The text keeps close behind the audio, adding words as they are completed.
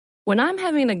When I'm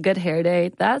having a good hair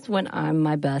day, that's when I'm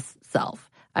my best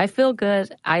self. I feel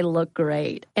good, I look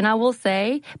great. And I will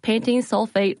say, Pantene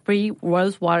Sulfate-Free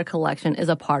Rose Water Collection is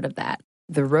a part of that.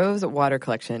 The Rose Water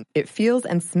Collection. It feels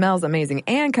and smells amazing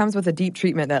and comes with a deep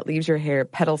treatment that leaves your hair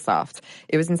petal soft.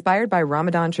 It was inspired by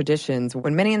Ramadan traditions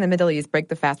when many in the Middle East break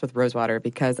the fast with rose water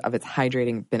because of its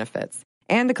hydrating benefits.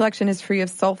 And the collection is free of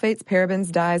sulfates,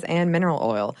 parabens, dyes, and mineral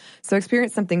oil. So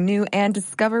experience something new and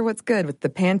discover what's good with the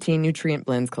Pantene Nutrient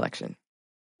Blends collection.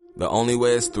 The Only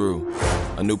Way is Through,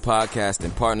 a new podcast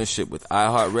in partnership with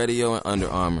iHeartRadio and Under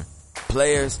Armour.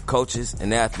 Players, coaches,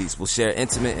 and athletes will share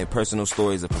intimate and personal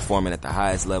stories of performing at the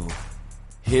highest level.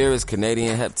 Here is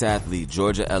Canadian heptathlete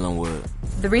Georgia Ellenwood.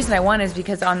 The reason I won is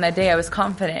because on that day I was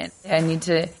confident. I need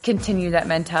to continue that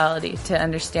mentality to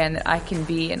understand that I can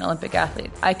be an Olympic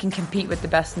athlete. I can compete with the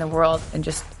best in the world and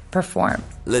just perform.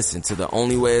 Listen to The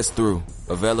Only Way is Through,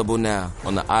 available now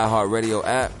on the iHeartRadio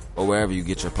app or wherever you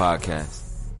get your podcasts.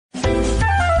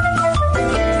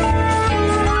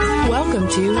 Welcome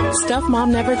to Stuff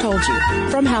Mom Never Told You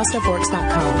from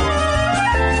HowStuffWorks.com.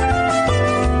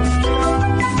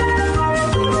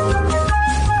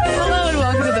 Hello and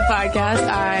welcome to the podcast.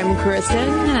 I'm Kristen.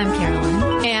 And I'm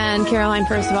Caroline. And Caroline,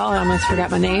 first of all, I almost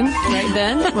forgot my name right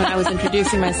then when I was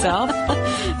introducing myself.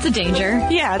 It's a danger.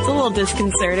 Yeah, it's a little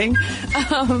disconcerting.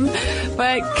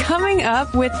 But coming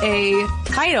up with a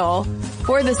title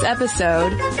for this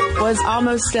episode was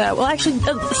almost,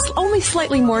 only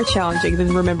slightly more challenging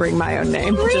than remembering my own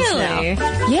name. Really? Just now.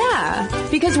 Yeah.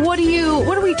 Because what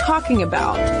are we talking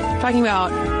about? Talking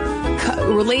about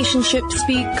relationship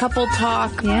speak, couple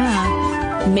talk. Yeah.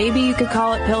 Maybe you could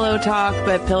call it pillow talk,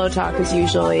 but pillow talk is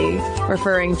usually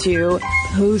referring to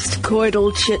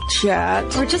post-coital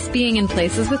chit-chat. Or just being in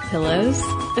places with pillows.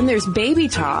 Then there's baby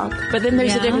talk, but then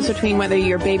there's a difference between whether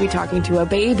you're baby talking to a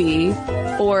baby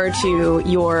or to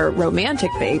your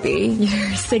romantic baby.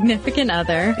 Your significant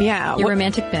other. Yeah. Your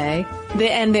romantic bae.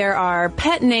 And there are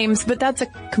pet names, but that's a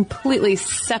completely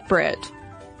separate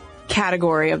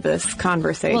category of this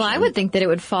conversation. Well, I would think that it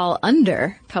would fall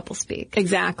under couple speak.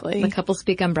 Exactly. The couple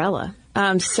speak umbrella.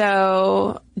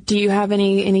 So do you have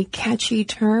any catchy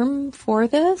term for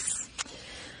this?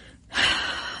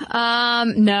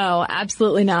 No,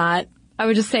 absolutely not. I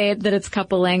would just say that it's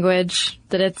couple language,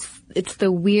 that it's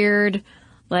the weird,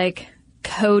 like,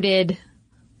 coded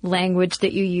language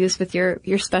that you use with your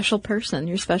special person,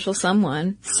 your special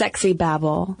someone. Sexy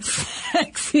babble.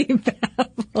 Sexy babble.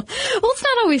 Well, it's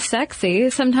not always sexy.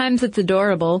 Sometimes it's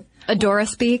adorable. Adora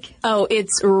speak. Oh,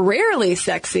 it's rarely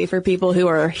sexy for people who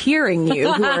are hearing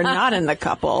you, who are not in the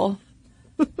couple.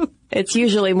 It's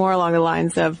usually more along the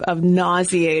lines of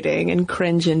nauseating and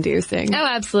cringe-inducing. Oh,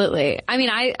 absolutely. I mean,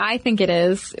 I think it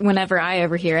is whenever I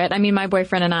overhear it. I mean, my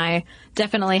boyfriend and I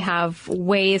definitely have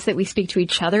ways that we speak to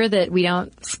each other that we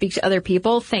don't speak to other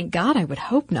people. Thank God, I would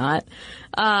hope not.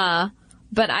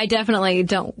 But I definitely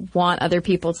don't want other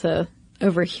people to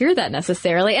overhear that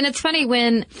necessarily. And it's funny,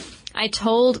 when I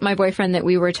told my boyfriend that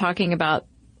we were talking about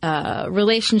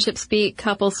relationship speak,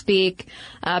 couple speak,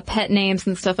 pet names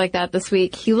and stuff like that this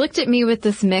week, he looked at me with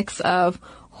this mix of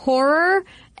horror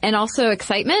and also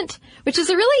excitement, which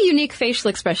is a really unique facial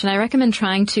expression. I recommend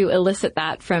trying to elicit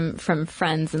that from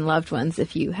friends and loved ones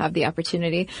if you have the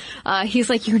opportunity. He's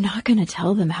like, you're not going to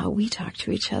tell them how we talk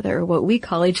to each other or what we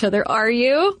call each other, are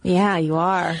you? Yeah, you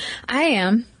are. I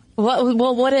am.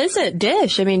 Well, what is it?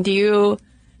 Dish. I mean, do you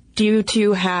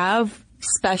two have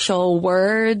special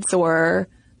words or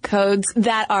codes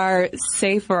that are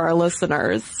safe for our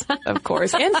listeners, of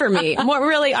course, and for me? More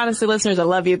really, honestly, listeners, I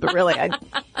love you, but really,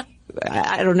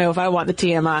 I don't know if I want the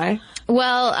TMI.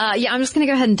 Well, yeah, I'm just going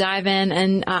to go ahead and dive in,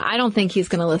 and I don't think he's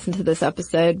going to listen to this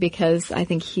episode because I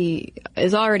think he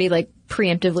is already, like,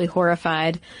 preemptively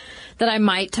horrified that I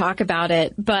might talk about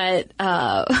it, but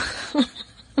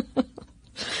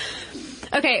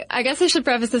okay, I guess I should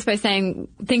preface this by saying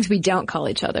things we don't call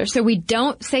each other. So we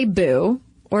don't say boo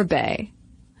or bae.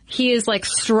 He is, like,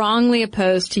 strongly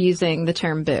opposed to using the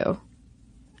term boo.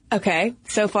 Okay,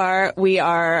 so far we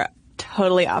are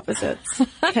totally opposites.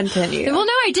 Continue. Well,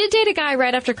 no, I did date a guy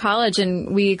right after college,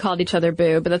 and we called each other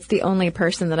boo, but that's the only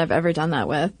person that I've ever done that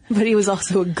with. But he was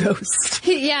also a ghost.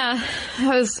 Yeah, it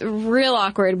was real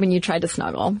awkward when you tried to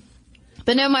snuggle.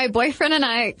 But no, my boyfriend and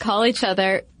I call each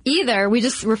other either, we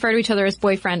just refer to each other as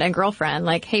boyfriend and girlfriend,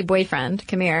 like, hey, boyfriend,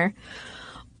 come here.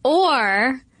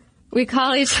 Or we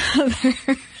call each other...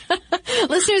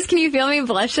 Listeners, can you feel me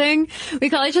blushing? We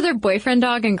call each other boyfriend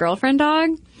dog and girlfriend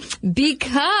dog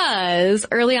because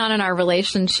early on in our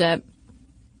relationship,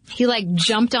 he, like,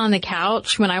 jumped on the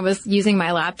couch when I was using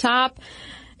my laptop,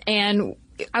 and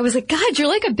I was like, God, you're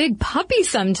like a big puppy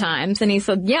sometimes. And he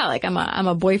said, yeah, like I'm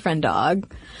a boyfriend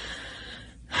dog.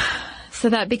 So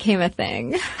that became a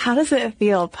thing. How does it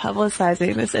feel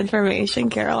publicizing this information,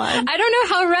 Caroline? I don't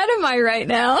know, how red am I right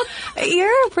now?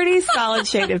 You're a pretty solid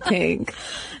shade of pink.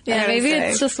 Yeah, maybe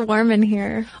it's just warm in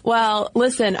here. Well,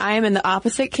 listen, I am in the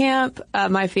opposite camp.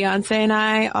 My fiance and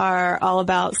I are all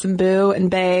about some boo and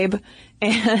babe,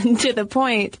 and to the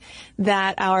point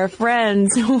that our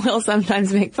friends will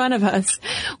sometimes make fun of us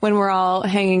when we're all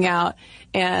hanging out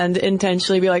and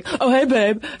intentionally be like, oh, hey,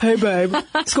 babe,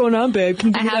 what's going on, babe? Can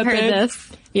you I have heard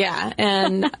this. Yeah,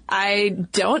 and I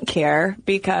don't care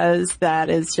because that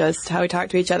is just how we talk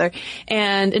to each other.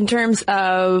 And in terms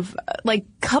of like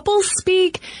couple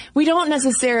speak, we don't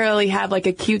necessarily have like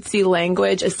a cutesy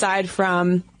language aside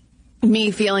from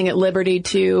me feeling at liberty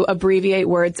to abbreviate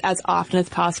words as often as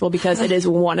possible because it is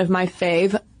one of my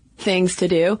fave things to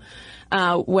do.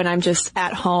 When I'm just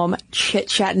at home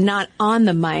chit-chat, not on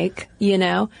the mic, you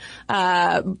know.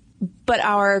 But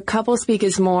our couple speak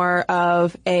is more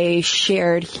of a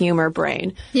shared humor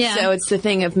brain. Yeah. So it's the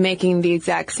thing of making the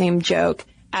exact same joke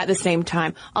at the same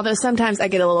time. Although sometimes I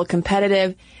get a little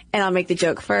competitive and I'll make the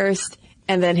joke first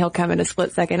and then he'll come in a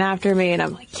split second after me and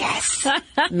I'm like, yes,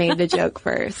 made the joke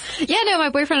first. Yeah, no, my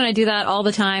boyfriend and I do that all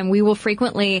the time. We will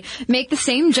frequently make the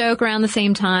same joke around the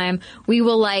same time. We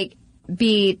will like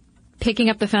be picking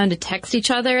up the phone to text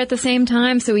each other at the same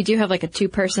time. So we do have like a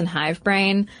 2-person hive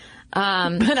brain.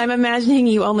 But I'm imagining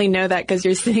you only know that because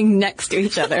you're sitting next to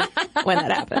each other when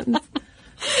that happens.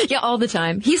 Yeah, all the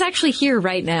time. He's actually here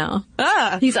right now.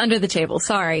 He's under the table.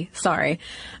 Sorry.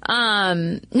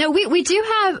 No, we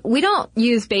don't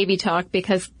use baby talk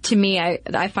because to me,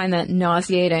 I find that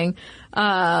nauseating.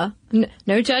 No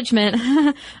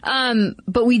judgment.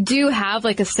 But we do have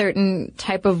like a certain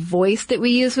type of voice that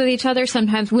we use with each other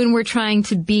sometimes when we're trying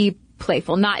to be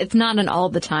playful. It's not an all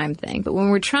the time thing, but when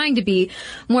we're trying to be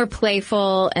more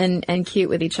playful and cute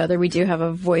with each other, we do have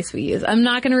a voice we use. I'm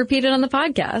not going to repeat it on the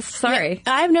podcast. Sorry.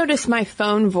 Yeah, I've noticed my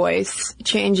phone voice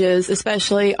changes,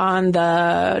 especially on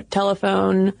the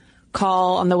telephone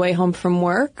call on the way home from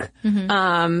work.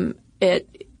 Mm-hmm.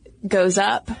 It goes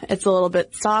up. It's a little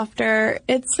bit softer.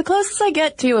 It's the closest I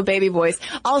get to a baby voice.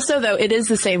 Also, though, it is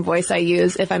the same voice I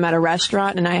use if I'm at a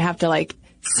restaurant and I have to like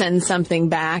send something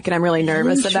back and I'm really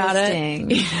nervous about it.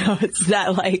 You know, it's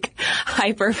that like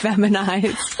hyper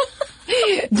feminized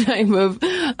type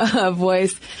of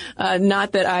voice.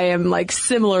 Not that I am like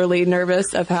similarly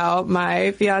nervous of how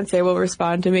my fiance will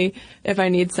respond to me if I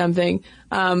need something.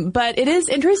 But it is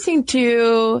interesting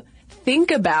to think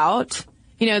about,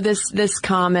 you know, this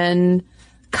common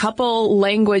couple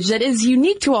language that is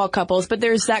unique to all couples, but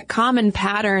there's that common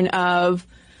pattern of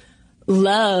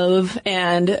love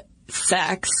and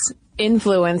sex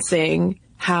influencing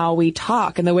how we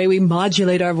talk and the way we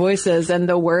modulate our voices and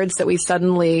the words that we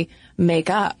suddenly make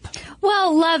up.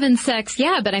 Well, love and sex,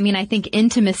 yeah, but I mean, I think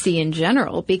intimacy in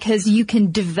general, because you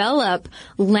can develop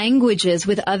languages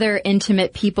with other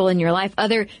intimate people in your life,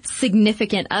 other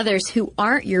significant others who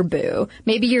aren't your boo.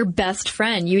 Maybe your best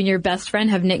friend, you and your best friend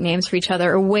have nicknames for each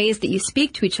other or ways that you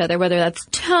speak to each other, whether that's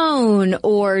tone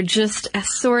or just a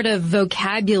sort of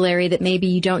vocabulary that maybe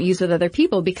you don't use with other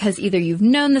people because either you've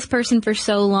known this person for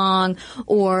so long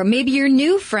or maybe you're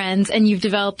new friends and you've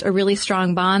developed a really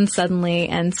strong bond suddenly,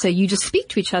 and so you just speak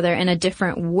to each other in a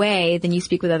different way than you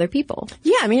speak with other people.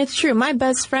 Yeah, I mean, it's true. My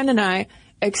best friend and I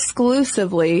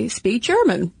exclusively speak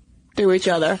German to each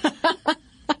other.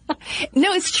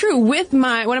 No, it's true. With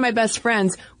one of my best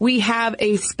friends, we have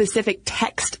a specific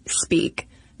text speak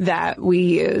that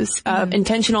we use of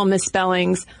intentional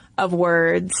misspellings of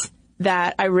words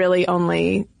that I really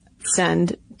only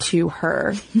send to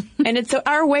her. And it's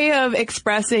our way of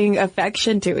expressing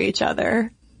affection to each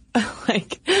other.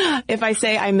 Like, if I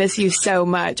say I miss you so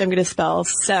much, I'm going to spell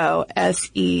so,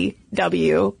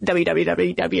 S-E-W,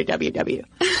 W-W-W-W-W-W.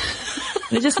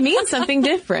 It just means something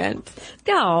different.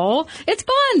 No, it's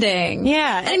bonding.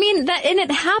 Yeah. I mean, and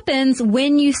it happens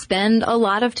when you spend a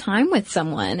lot of time with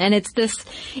someone. And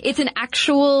it's an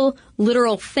actual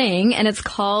literal thing, and it's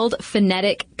called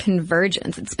phonetic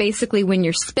convergence. It's basically when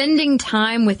you're spending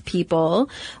time with people,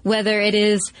 whether it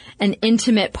is an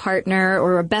intimate partner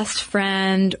or a best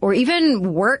friend or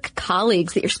even work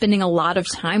colleagues that you're spending a lot of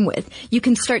time with, you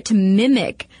can start to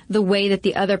mimic the way that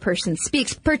the other person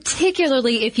speaks,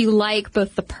 particularly if you like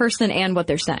both the person and what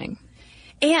they're saying.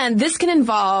 And this can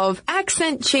involve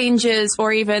accent changes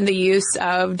or even the use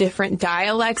of different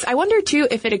dialects. I wonder, too,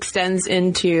 if it extends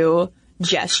into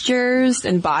gestures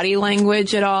and body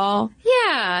language at all?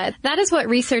 Yeah, that is what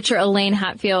researcher Elaine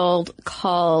Hatfield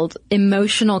called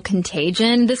emotional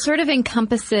contagion. This sort of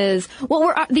encompasses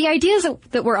the ideas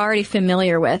that we're already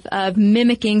familiar with of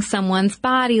mimicking someone's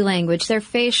body language, their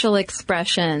facial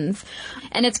expressions,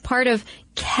 and it's part of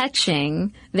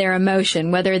catching their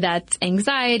emotion, whether that's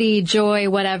anxiety, joy,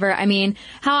 whatever. I mean,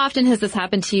 how often has this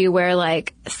happened to you where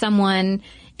like someone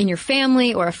in your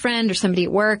family or a friend or somebody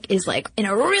at work is like in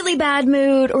a really bad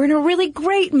mood or in a really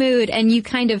great mood, and you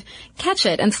kind of catch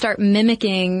it and start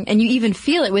mimicking, and you even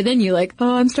feel it within you like,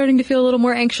 oh, I'm starting to feel a little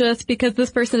more anxious because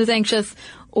this person is anxious,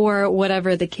 or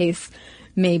whatever the case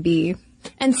may be.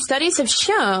 And studies have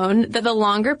shown that the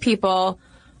longer people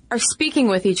are speaking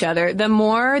with each other, the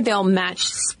more they'll match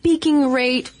speaking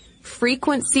rate,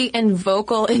 frequency, and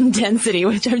vocal intensity,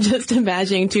 which I'm just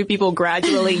imagining two people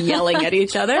gradually yelling at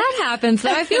each other. That happens.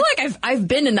 I feel like I've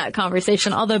been in that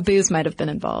conversation, although booze might have been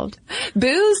involved.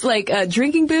 Booze? Like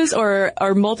drinking booze or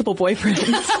multiple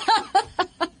boyfriends?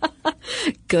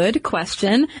 Good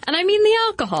question. And I mean the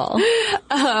alcohol.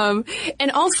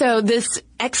 And also this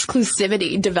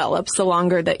exclusivity develops the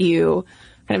longer that you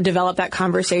kind of develop that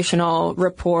conversational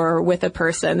rapport with a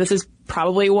person. This is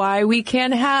probably why we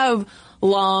can have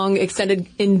long, extended,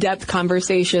 in-depth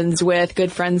conversations with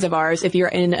good friends of ours if you're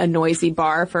in a noisy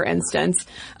bar, for instance.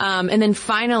 And then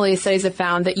finally, studies have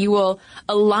found that you will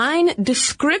align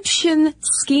description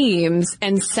schemes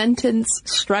and sentence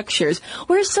structures.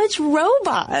 We're such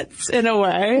robots, in a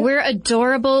way. We're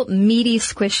adorable, meaty,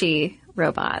 squishy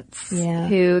robots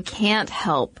who can't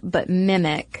help but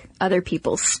mimic other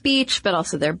people's speech, but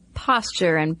also their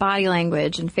posture and body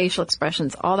language and facial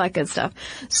expressions, all that good stuff.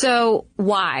 So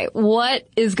why? What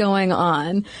is going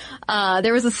on?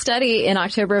 There was a study in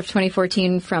October of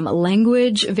 2014 from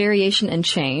Language, Variation and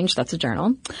Change. That's a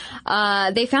journal.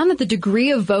 They found that the degree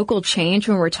of vocal change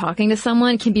when we're talking to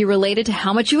someone can be related to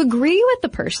how much you agree with the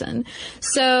person.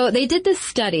 So they did this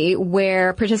study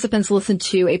where participants listened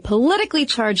to a politically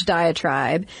charged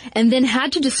diatribe and then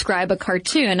had to describe a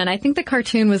cartoon. And I think the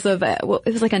cartoon was it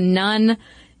was like a nun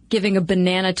giving a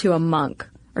banana to a monk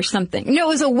or something. No, it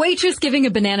was a waitress giving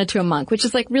a banana to a monk, which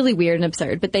is like really weird and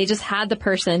absurd, but they just had the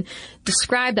person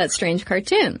describe that strange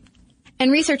cartoon.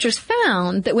 And researchers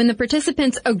found that when the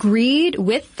participants agreed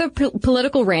with the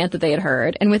political rant that they had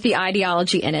heard and with the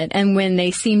ideology in it, and when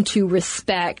they seemed to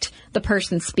respect the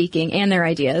person speaking and their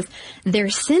ideas, their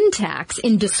syntax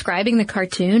in describing the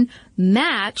cartoon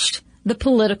matched the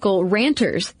political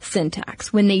ranter's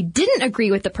syntax. When they didn't agree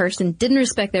with the person, didn't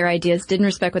respect their ideas, didn't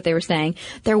respect what they were saying,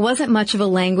 there wasn't much of a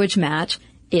language match,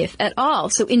 if at all.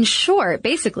 So in short,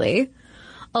 basically,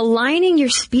 aligning your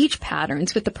speech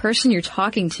patterns with the person you're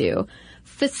talking to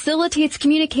facilitates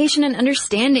communication and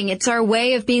understanding. It's our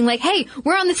way of being like, hey,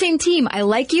 we're on the same team. I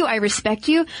like you. I respect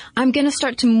you. I'm going to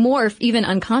start to morph, even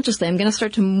unconsciously, I'm going to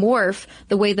start to morph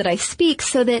the way that I speak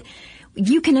so that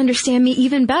you can understand me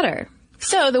even better.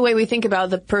 So the way we think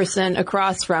about the person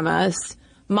across from us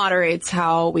moderates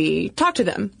how we talk to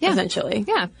them, essentially.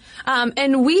 Yeah.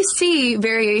 And we see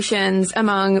variations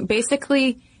among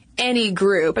basically any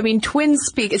group. I mean,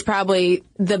 TwinSpeak is probably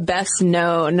the best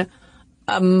known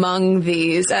among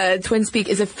these. TwinSpeak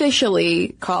is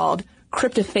officially called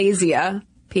cryptophasia,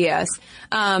 P.S.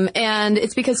 And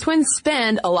it's because twins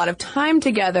spend a lot of time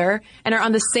together and are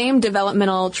on the same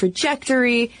developmental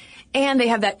trajectory, and they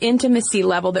have that intimacy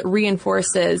level that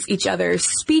reinforces each other's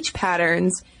speech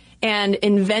patterns and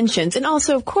inventions. And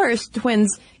also, of course,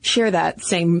 twins share that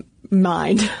same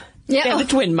mind. Yeah. They have a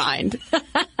twin mind.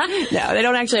 No, they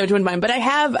don't actually have a twin mind, but I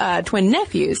have twin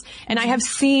nephews, and I have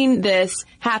seen this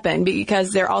happen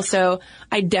because they're also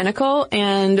identical,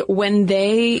 and when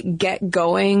they get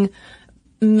going,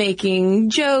 making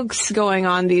jokes, going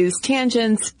on these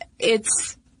tangents,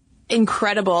 it's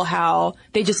incredible how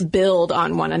they just build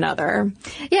on one another.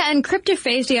 Yeah, and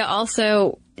cryptophasia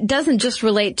also doesn't just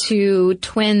relate to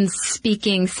twins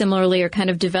speaking similarly or kind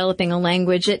of developing a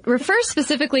language. It refers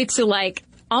specifically to like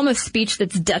almost speech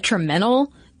that's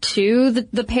detrimental to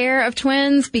the pair of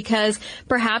twins, because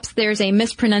perhaps there's a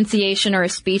mispronunciation or a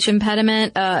speech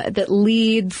impediment that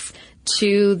leads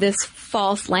to this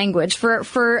false language.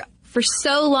 For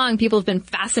so long, people have been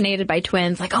fascinated by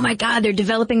twins, like, oh my God, they're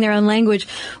developing their own language.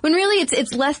 When really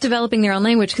it's less developing their own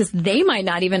language because they might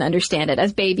not even understand it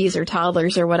as babies or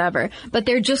toddlers or whatever. But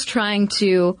they're just trying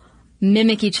to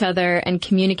mimic each other and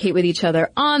communicate with each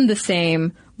other on the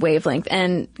same wavelength.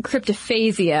 And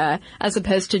cryptophasia, as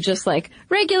opposed to just like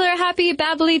regular happy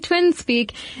babbly twin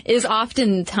speak, is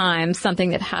oftentimes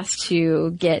something that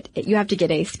you have to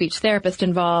get a speech therapist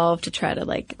involved to try to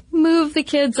like move the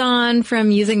kids on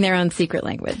from using their own secret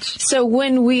language. So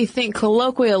when we think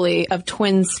colloquially of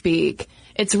twin speak,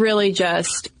 it's really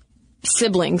just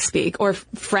sibling speak or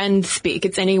friend speak.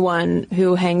 It's anyone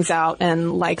who hangs out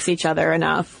and likes each other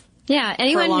enough. Yeah,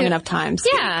 anyone for a long enough time.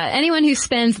 Yeah, anyone who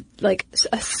spends like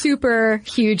a super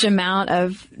huge amount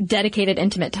of dedicated,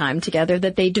 intimate time together,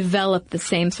 that they develop the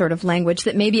same sort of language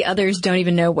that maybe others don't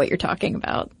even know what you're talking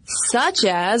about. Such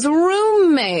as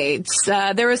roommates.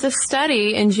 There was a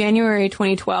study in January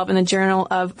 2012 in the Journal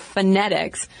of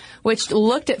Phonetics, which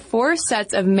looked at 4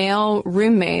 sets of male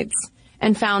roommates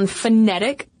and found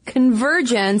phonetic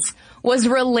convergence was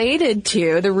related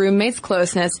to the roommate's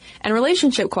closeness and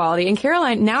relationship quality. And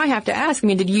Caroline, now I have to ask,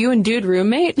 did you and dude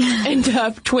roommate end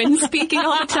up twin speaking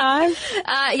all the time?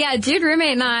 Yeah, dude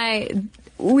roommate and I,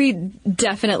 we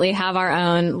definitely have our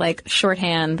own like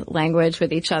shorthand language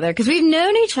with each other, because we've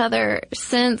known each other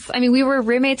since, we were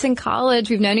roommates in college.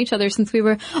 We've known each other since we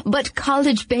were but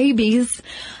college babies.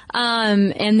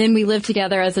 And then we lived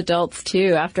together as adults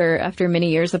too, after many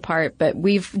years apart. But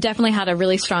we've definitely had a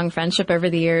really strong friendship over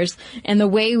the years. And the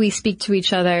way we speak to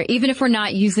each other, even if we're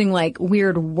not using like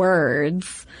weird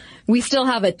words, we still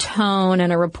have a tone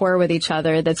and a rapport with each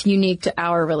other that's unique to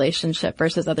our relationship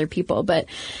versus other people. But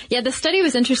yeah, the study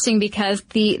was interesting because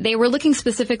they were looking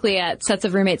specifically at sets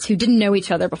of roommates who didn't know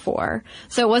each other before.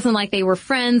 So it wasn't like they were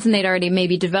friends and they'd already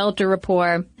maybe developed a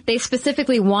rapport. They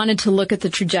specifically wanted to look at the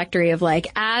trajectory of like,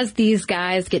 as these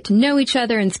guys get to know each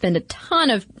other and spend a ton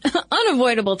of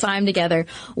unavoidable time together,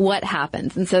 what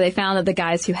happens? And so they found that the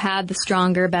guys who had the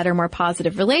stronger, better, more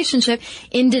positive relationship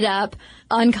ended up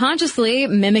unconsciously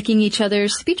mimicking each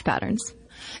other's speech patterns.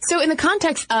 So in the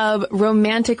context of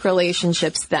romantic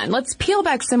relationships then, let's peel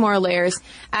back some more layers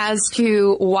as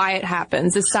to why it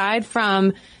happens, aside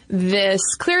from this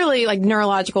clearly like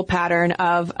neurological pattern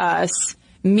of us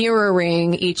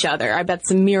mirroring each other. I bet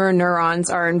some mirror neurons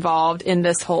are involved in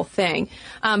this whole thing.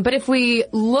 But if we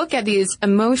look at these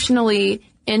emotionally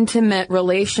intimate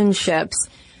relationships,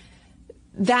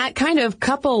 that kind of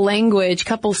couple language,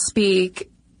 couple speak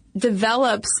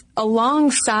develops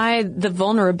alongside the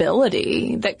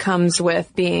vulnerability that comes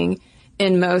with being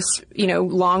in most,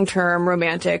 long-term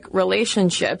romantic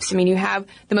relationships. You have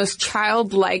the most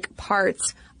childlike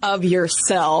parts of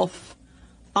yourself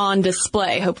on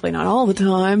display, hopefully not all the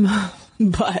time,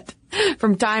 but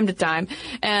from time to time.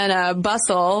 And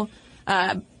Bustle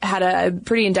had a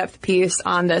pretty in-depth piece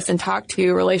on this and talked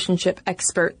to relationship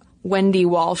expert Wendy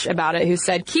Walsh about it, who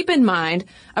said, keep in mind,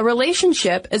 a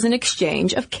relationship is an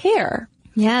exchange of care.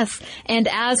 Yes. And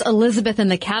as Elizabeth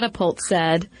and the Catapult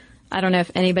said, I don't know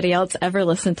if anybody else ever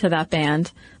listened to that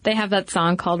band. They have that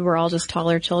song called We're All Just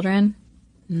Taller Children.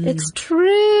 It's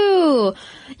true.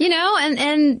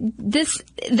 And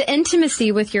the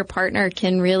intimacy with your partner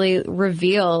can really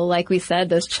reveal, like we said,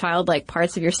 those childlike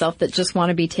parts of yourself that just want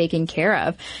to be taken care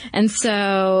of. And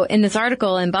so in this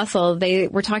article in Bustle, they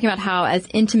were talking about how as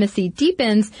intimacy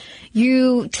deepens,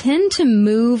 you tend to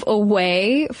move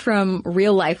away from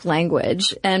real life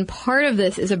language. And part of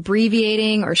this is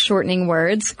abbreviating or shortening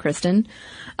words, Kristen.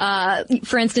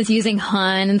 For instance, using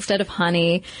hun instead of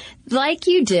honey, like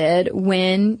you did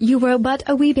when you were but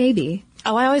a wee baby.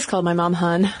 Oh, I always called my mom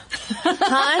Hun.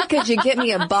 Hun, could you get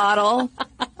me a bottle?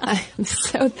 I'm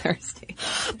so thirsty.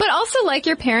 But also like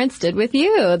your parents did with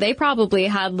you. They probably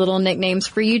had little nicknames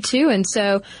for you too. And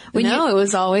so it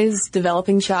was always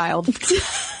developing child.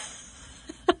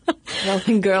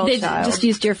 Developing girl they child. Just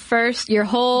used your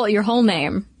whole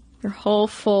name. Your whole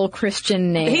full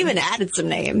Christian name. They even added some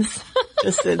names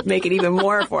just to make it even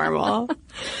more formal.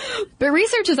 But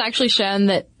research has actually shown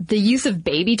that the use of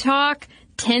baby talk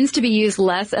tends to be used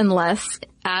less and less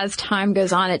as time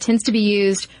goes on. It tends to be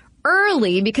used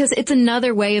early because it's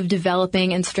another way of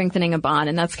developing and strengthening a bond.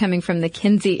 And that's coming from the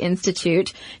Kinsey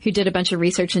Institute, who did a bunch of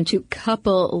research into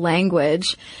couple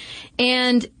language.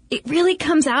 And it really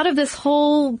comes out of this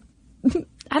whole,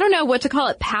 I don't know what to call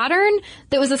it, pattern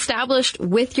that was established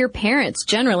with your parents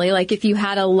generally. Like if you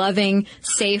had a loving,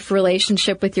 safe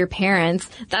relationship with your parents,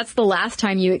 that's the last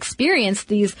time you experienced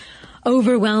these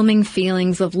overwhelming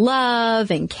feelings of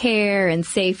love and care and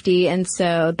safety. And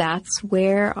so that's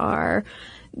where our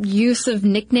use of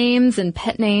nicknames and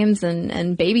pet names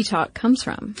and baby talk comes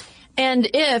from. And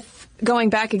if,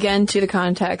 going back again to the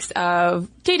context of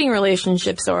dating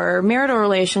relationships or marital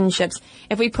relationships,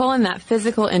 if we pull in that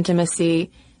physical intimacy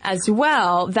as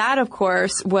well, that of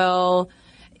course will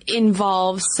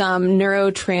involves some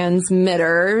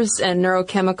neurotransmitters and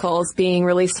neurochemicals being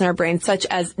released in our brain, such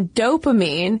as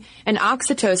dopamine and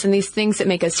oxytocin, these things that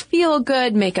make us feel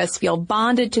good, make us feel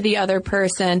bonded to the other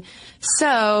person.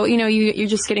 So, you're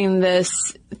just getting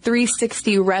this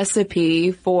 360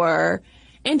 recipe for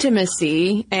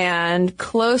intimacy and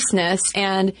closeness,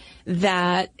 and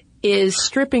that is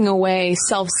stripping away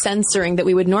self-censoring that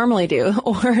we would normally do,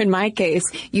 or in my case,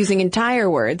 using entire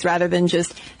words rather than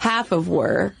just half of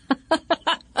were.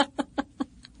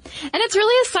 And it's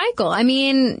really a cycle. I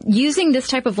mean, using this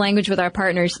type of language with our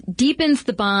partners deepens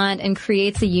the bond and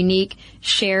creates a unique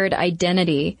shared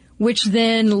identity, which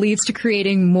then leads to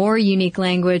creating more unique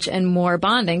language and more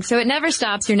bonding. So it never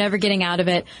stops. You're never getting out of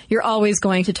it. You're always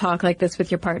going to talk like this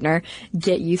with your partner.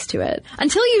 Get used to it.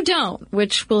 Until you don't,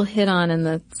 which we'll hit on in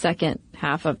the second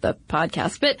half of the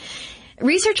podcast. But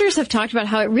researchers have talked about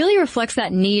how it really reflects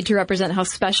that need to represent how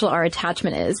special our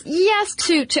attachment is. Yes,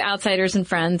 to outsiders and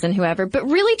friends and whoever, but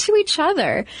really to each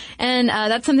other. And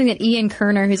that's something that Ian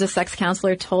Kerner, who's a sex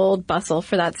counselor, told Bustle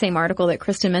for that same article that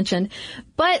Kristen mentioned.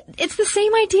 But it's the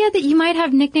same idea that you might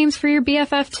have nicknames for your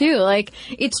BFF too. Like,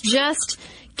 it's just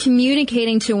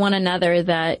communicating to one another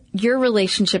that your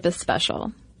relationship is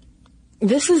special.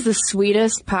 This is the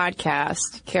sweetest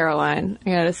podcast, Caroline,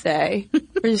 I gotta say.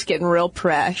 We're just getting real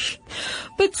fresh.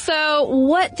 But so,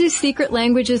 what do secret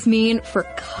languages mean for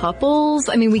couples?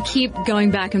 I mean, we keep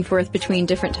going back and forth between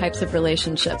different types of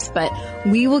relationships, but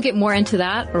we will get more into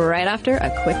that right after a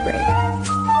quick break.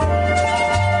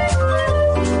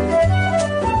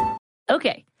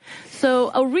 Okay.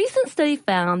 So a recent study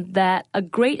found that a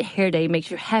great hair day makes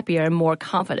you happier and more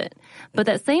confident. But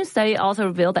that same study also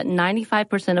revealed that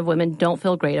 95% of women don't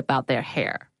feel great about their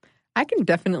hair. I can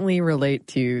definitely relate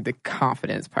to the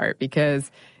confidence part, because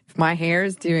if my hair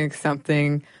is doing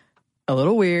something a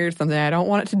little weird, something I don't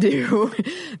want it to do,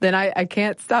 then I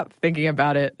can't stop thinking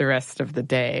about it the rest of the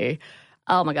day.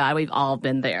 Oh my God, we've all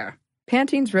been there.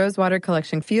 Pantene's Rosewater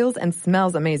collection feels and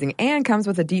smells amazing and comes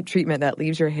with a deep treatment that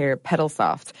leaves your hair petal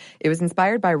soft. It was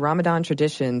inspired by Ramadan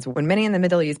traditions when many in the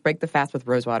Middle East break the fast with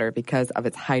rosewater because of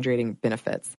its hydrating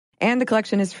benefits. And the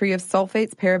collection is free of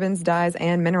sulfates, parabens, dyes,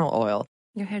 and mineral oil.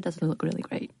 Your hair does look really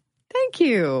great. Thank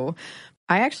you.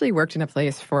 I actually worked in a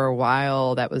place for a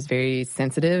while that was very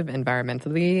sensitive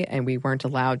environmentally, and we weren't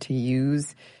allowed to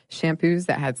use shampoos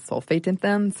that had sulfate in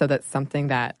them, so that's something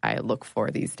that I look for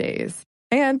these days.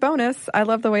 And bonus, I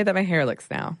love the way that my hair looks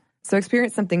now. So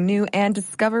experience something new and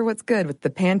discover what's good with the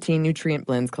Pantene Nutrient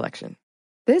Blends collection.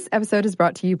 This episode is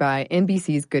brought to you by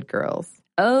NBC's Good Girls.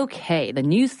 Okay, the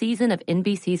new season of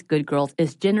NBC's Good Girls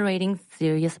is generating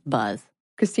serious buzz.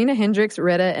 Christina Hendricks,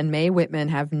 Retta, and Mae Whitman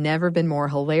have never been more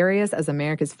hilarious as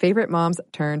America's favorite moms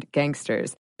turned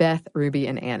gangsters, Beth, Ruby,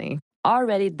 and Annie.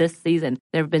 Already this season,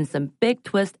 there have been some big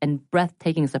twists and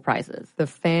breathtaking surprises. The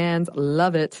fans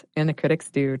love it, and the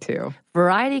critics do too.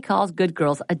 Variety calls Good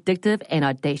Girls addictive and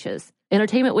audacious.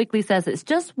 Entertainment Weekly says it's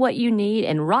just what you need,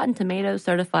 and Rotten Tomatoes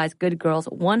certifies Good Girls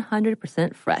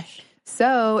 100% fresh.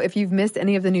 So, if you've missed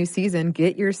any of the new season,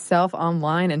 get yourself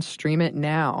online and stream it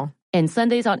now. And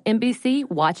Sundays on NBC,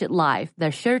 watch it live.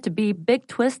 There's sure to be big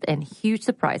twists and huge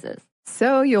surprises.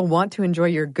 So you'll want to enjoy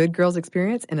your Good Girls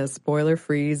experience in a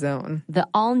spoiler-free zone. The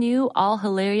all-new,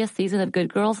 all-hilarious season of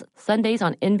Good Girls, Sundays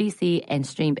on NBC, and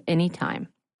streamed anytime.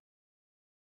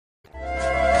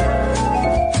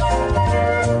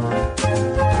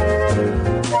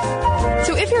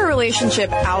 So if you're a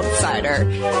relationship outsider,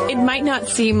 it might not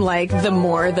seem like the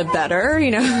more the better,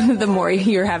 the more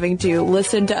you're having to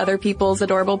listen to other people's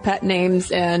adorable pet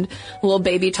names and little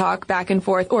baby talk back and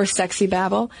forth, or sexy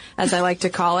babble, as I like to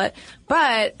call it.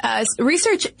 But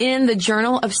research in the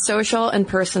Journal of Social and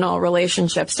Personal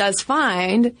Relationships does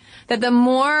find that the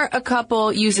more a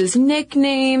couple uses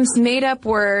nicknames, made-up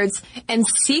words, and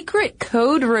secret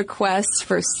code requests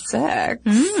for sex,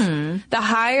 the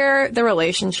higher the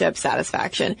relationship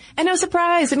satisfaction. And no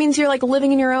surprise, it means you're like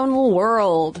living in your own little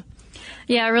world.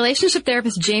 Yeah, relationship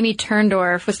therapist Jamie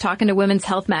Turndorf was talking to Women's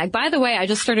Health Mag. By the way, I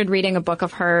just started reading a book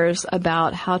of hers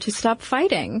about how to stop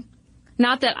fighting.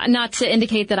 Not to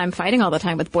indicate that I'm fighting all the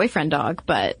time with boyfriend dog,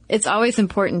 but it's always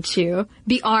important to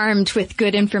be armed with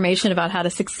good information about how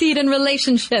to succeed in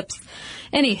relationships.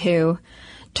 Anywho,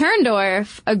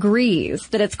 Turndorf agrees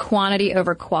that it's quantity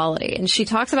over quality. And she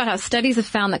talks about how studies have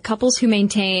found that couples who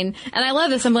maintain, and I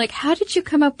love this, I'm like, how did you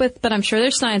come up with, but I'm sure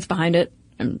there's science behind it.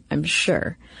 I'm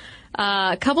sure.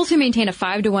 Couples who maintain a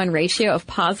 5-to-1 ratio of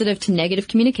positive to negative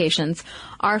communications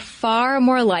are far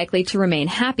more likely to remain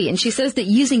happy. And she says that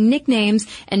using nicknames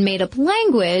and made-up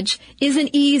language is an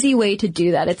easy way to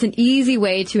do that. It's an easy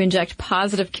way to inject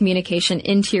positive communication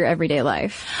into your everyday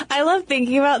life. I love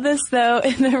thinking about this, though,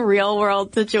 in the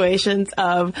real-world situations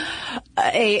of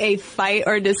a fight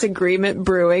or disagreement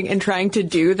brewing and trying to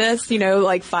do this,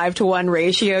 like 5-to-1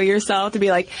 ratio yourself to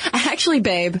be like, actually,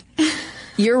 babe,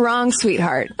 you're wrong,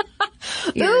 sweetheart.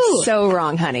 You're so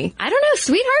wrong, honey. I don't know,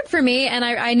 sweetheart for me, and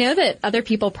I know that other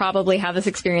people probably have this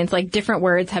experience, like different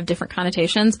words have different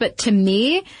connotations, but to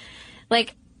me,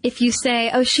 like, if you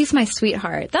say, oh, she's my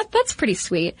sweetheart, that's pretty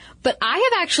sweet. But I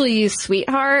have actually used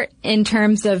sweetheart in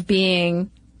terms of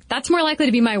being, that's more likely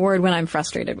to be my word when I'm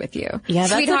frustrated with you. Yeah,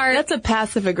 sweetheart. That's a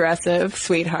passive-aggressive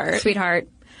sweetheart. Sweetheart.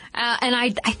 And I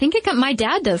think my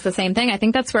dad does the same thing. I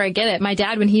think that's where I get it. My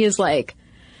dad, when he is like,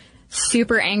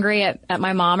 super angry at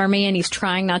my mom or me and he's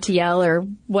trying not to yell or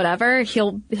whatever,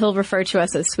 he'll refer to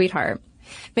us as sweetheart.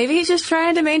 Maybe he's just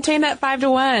trying to maintain that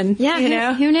 5-to-1.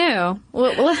 Yeah, who knew?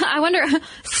 Well, I wonder,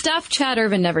 stuff Chad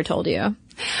Irvin never told you.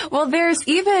 Well, there's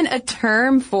even a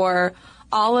term for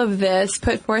all of this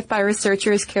put forth by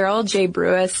researchers Carol J.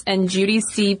 Brewis and Judy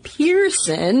C.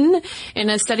 Pearson in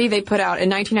a study they put out in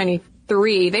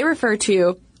 1993. They refer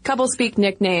to couple-speak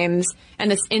nicknames and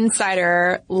this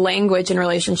insider language in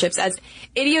relationships as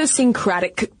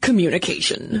idiosyncratic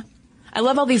communication. I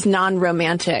love all these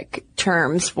non-romantic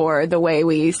terms for the way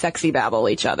we sexy babble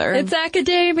each other. It's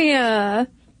academia.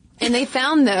 And they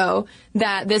found, though,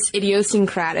 that this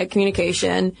idiosyncratic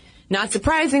communication, not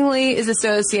surprisingly, is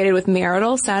associated with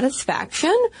marital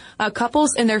satisfaction.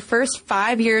 Couples in their first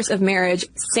 5 years of marriage,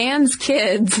 sans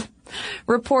kids,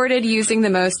 reported using the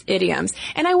most idioms.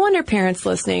 And I wonder, parents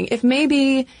listening, if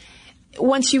maybe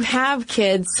once you have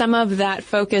kids, some of that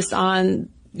focus on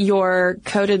your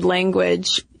coded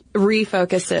language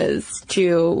refocuses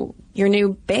to your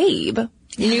new babe,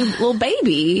 your new little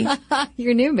baby.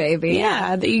 Your new baby.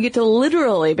 Yeah, that you get to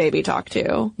literally baby talk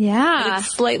to. Yeah. And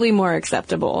it's slightly more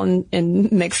acceptable in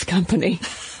mixed company.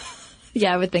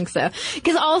 Yeah, I would think so.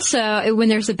 Because also, when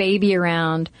there's a baby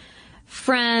around,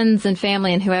 friends and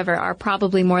family and whoever are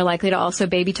probably more likely to also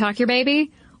baby talk your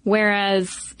baby.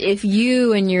 Whereas if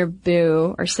you and your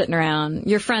boo are sitting around,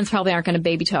 your friends probably aren't going to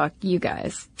baby talk you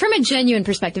guys. From a genuine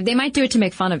perspective, they might do it to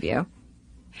make fun of you.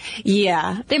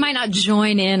 Yeah. They might not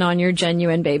join in on your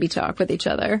genuine baby talk with each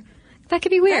other. That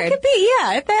could be weird. That could be,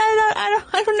 yeah.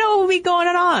 I don't know what will be going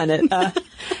on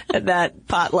at that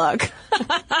potluck.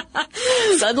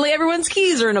 Suddenly everyone's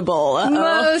keys are in a bowl. Uh-oh.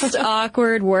 Most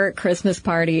awkward work Christmas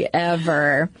party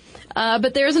ever.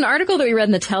 But there's an article that we read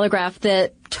in the Telegraph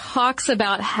that talks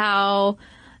about how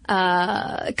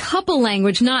couple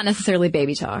language, not necessarily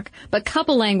baby talk, but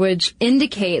couple language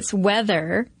indicates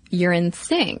whether you're in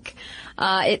sync.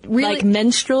 It really, like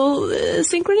menstrual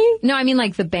synchrony? No, I mean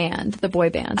like the band, the boy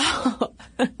band. Oh.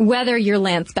 Whether you're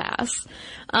Lance Bass.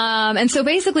 And so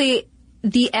basically,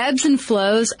 the ebbs and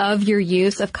flows of your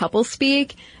use of couple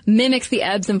speak mimics the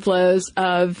ebbs and flows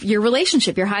of your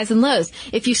relationship, your highs and lows.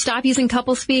 If you stop using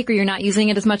couple speak or you're not using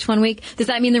it as much one week, does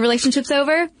that mean the relationship's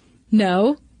over?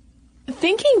 No.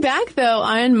 Thinking back, though,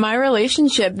 on my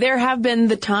relationship, there have been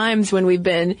the times when we've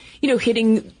been,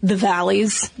 hitting the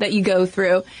valleys that you go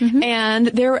through. Mm-hmm. And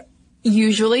there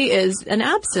usually is an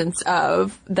absence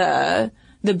of the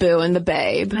boo and the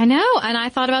babe. I know, and I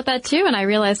thought about that too, and I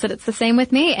realized that it's the same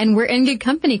with me. And we're in good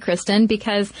company, Kristen,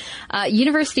 because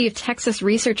University of Texas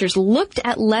researchers looked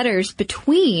at letters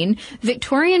between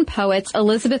Victorian poets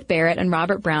Elizabeth Barrett and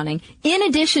Robert Browning, in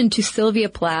addition to Sylvia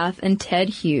Plath and Ted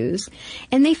Hughes,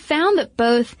 and they found that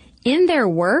both in their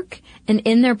work and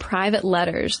in their private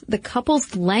letters, the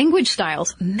couple's language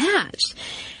styles matched.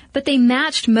 But they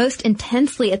matched most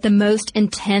intensely at the most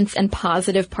intense and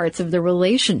positive parts of the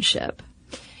relationship.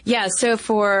 Yeah, so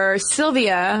for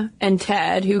Sylvia and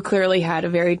Ted, who clearly had a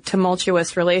very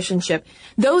tumultuous relationship,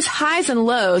 those highs and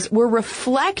lows were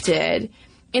reflected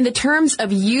in the terms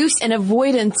of use and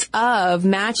avoidance of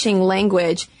matching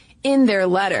language in their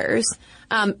letters.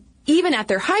 Even at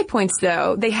their high points,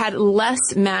 though, they had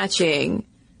less matching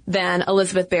than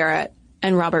Elizabeth Barrett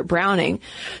and Robert Browning.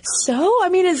 So, I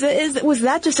mean, was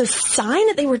that just a sign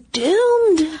that they were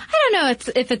doomed? I don't know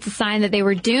if it's a sign that they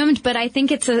were doomed, but I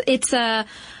think it's a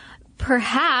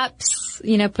perhaps,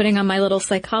 putting on my little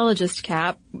psychologist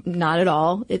cap, not at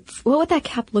all. What would that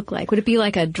cap look like? Would it be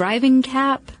like a driving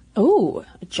cap? Oh,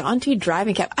 a jaunty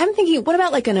driving cap. I'm thinking, what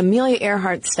about like an Amelia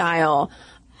Earhart style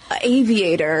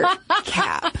aviator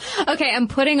cap? Okay, I'm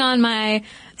putting on my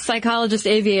psychologist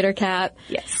aviator cat.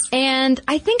 Yes. And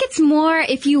I think it's more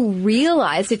if you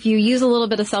use a little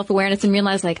bit of self-awareness and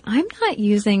realize, like, I'm not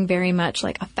using very much,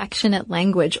 like, affectionate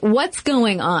language. What's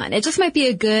going on? It just might be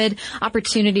a good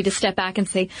opportunity to step back and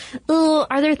say, oh,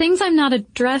 are there things I'm not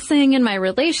addressing in my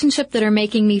relationship that are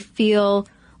making me feel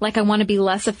like I want to be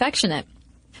less affectionate?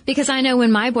 Because I know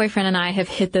when my boyfriend and I have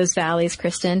hit those valleys,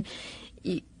 Kristen,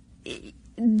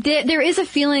 there is a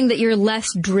feeling that you're less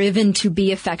driven to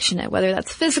be affectionate, whether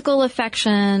that's physical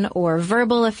affection or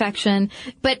verbal affection.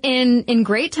 But in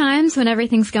great times, when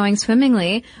everything's going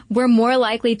swimmingly, we're more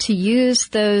likely to use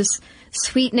those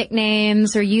sweet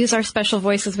nicknames or use our special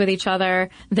voices with each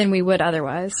other than we would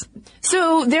otherwise.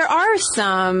 So there are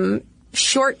some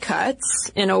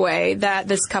shortcuts, in a way, that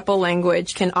this couple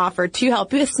language can offer to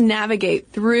help us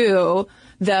navigate through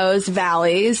those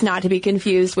valleys, not to be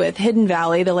confused with Hidden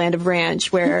Valley, the land of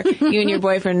ranch, where you and your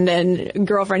boyfriend and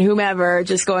girlfriend, whomever, are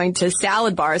just going to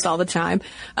salad bars all the time.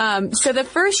 So the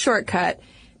first shortcut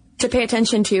to pay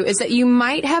attention to is that you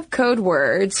might have code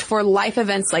words for life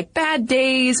events like bad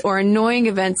days or annoying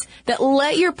events that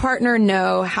let your partner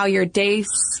know how your day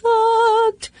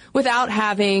sucked without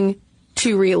having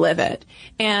to relive it.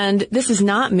 And this is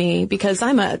not me, because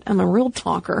I'm a real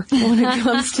talker when it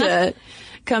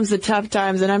comes to tough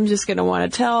times, and I'm just going to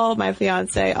want to tell my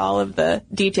fiance all of the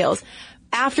details.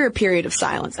 After a period of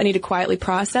silence, I need to quietly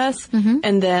process,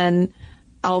 and then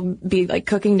I'll be like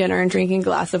cooking dinner and drinking a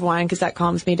glass of wine because that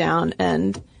calms me down.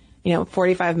 And,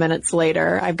 45 minutes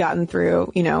later, I've gotten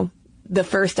through, the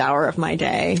first hour of my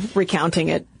day, recounting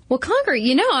it. Well,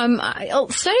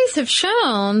 Conker, studies have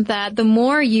shown that the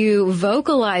more you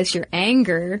vocalize your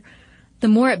anger, the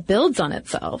more it builds on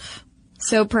itself.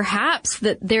 So perhaps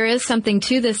that there is something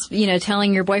to this,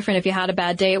 telling your boyfriend if you had a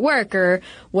bad day at work or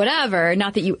whatever.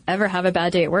 Not that you ever have a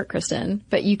bad day at work, Kristen,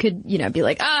 but you could, be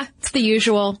like, it's the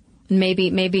usual.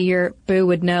 Maybe your boo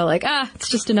would know, like, it's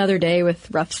just another day with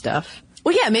rough stuff.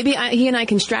 Well, yeah, maybe he and I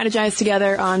can strategize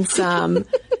together on some,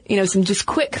 some just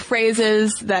quick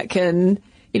phrases that can,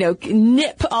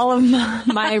 nip all of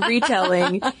my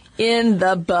retelling in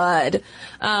the bud.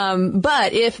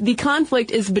 But if the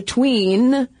conflict is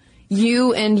between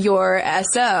you and your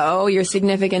SO, your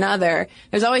significant other,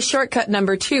 there's always shortcut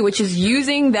number 2, which is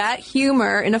using that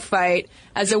humor in a fight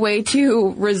as a way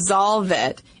to resolve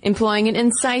it, employing an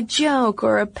inside joke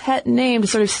or a pet name to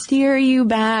sort of steer you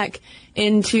back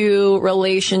into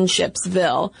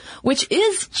relationshipsville, which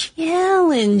is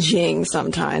challenging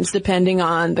sometimes depending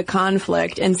on the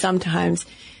conflict and sometimes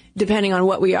depending on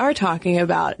what we are talking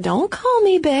about. Don't call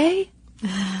me bae.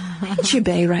 Ain't you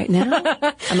bae right now?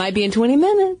 I might be in 20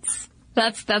 minutes.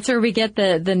 That's where we get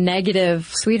the negative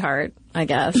sweetheart, I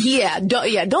guess. Yeah,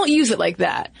 don't use it like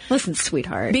that. Listen,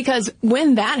 sweetheart. Because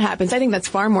when that happens, I think that's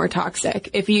far more toxic.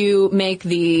 If you make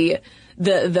the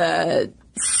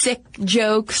sick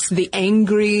jokes, the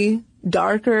angry,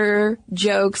 darker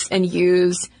jokes, and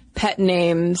use pet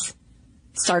names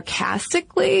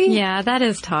sarcastically. Yeah, that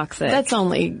is toxic. That's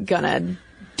only gonna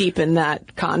deepen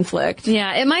that conflict.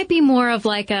 Yeah, it might be more of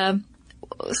like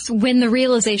when the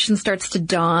realization starts to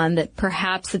dawn that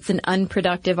perhaps it's an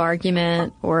unproductive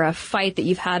argument or a fight that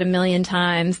you've had a million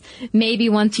times. Maybe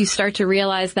once you start to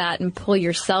realize that and pull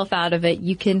yourself out of it,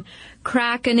 you can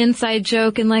crack an inside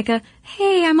joke and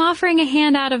hey, I'm offering a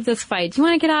hand out of this fight. Do you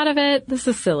want to get out of it? This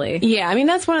is silly. Yeah, I mean,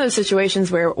 that's one of those situations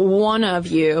where one of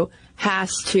you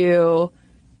has to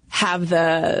have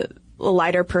the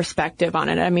lighter perspective on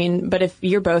it. I mean, but if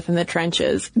you're both in the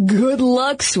trenches, good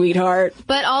luck, sweetheart.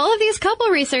 But all of these couple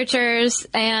researchers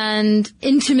and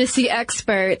intimacy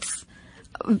experts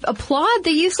applaud the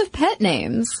use of pet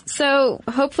names. So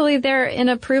hopefully they're in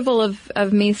approval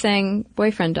of me saying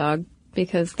boyfriend dog,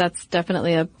 because that's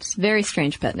definitely a very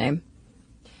strange pet name.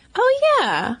 Oh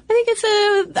yeah.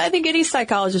 I think any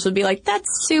psychologist would be like,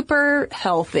 that's super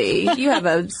healthy. You have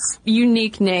a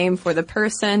unique name for the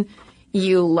person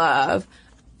you love.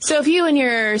 So if you and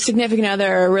your significant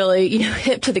other are really,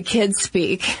 hip to the kids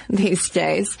speak these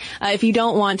days, if you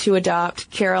don't want to adopt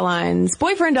Caroline's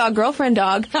boyfriend dog, girlfriend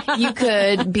dog, you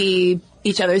could be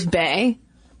each other's bae,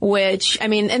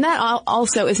 and that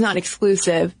also is not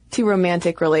exclusive to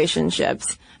romantic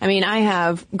relationships. I mean, I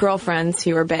have girlfriends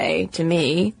who are bae to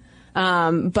me,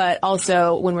 but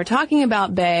also when we're talking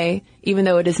about bae, even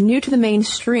though it is new to the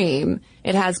mainstream,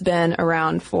 it has been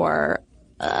around for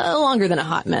longer than a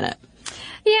hot minute.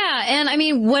 Yeah, and I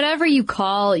mean, whatever you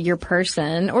call your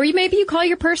person, or maybe you call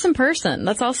your person.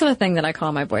 That's also a thing that I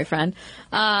call my boyfriend.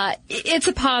 It's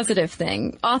a positive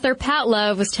thing. Author Pat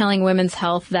Love was telling Women's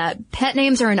Health that pet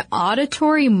names are an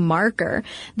auditory marker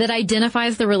that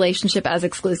identifies the relationship as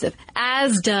exclusive,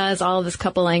 as does all of this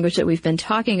couple language that we've been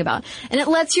talking about. And it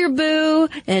lets your boo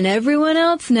and everyone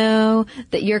else know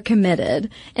that you're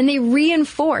committed. And they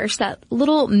reinforce that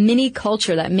little mini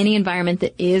culture, that mini environment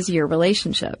that is your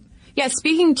relationship. Yeah,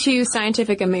 speaking to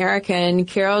Scientific American,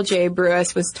 Carol J.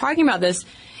 Brewis was talking about this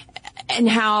and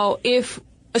how if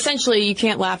essentially you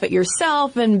can't laugh at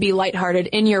yourself and be lighthearted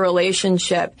in your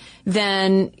relationship,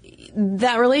 then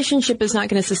that relationship is not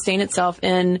going to sustain itself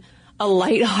in a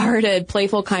lighthearted,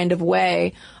 playful kind of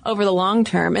way over the long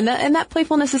term. And that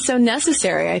playfulness is so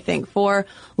necessary, I think, for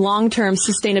long-term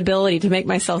sustainability, to make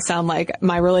myself sound like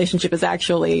my relationship is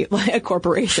actually like a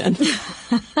corporation.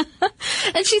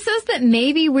 And she says that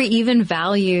maybe we even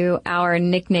value our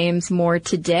nicknames more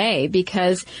today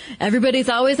because everybody's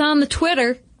always on the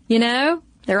Twitter, you know?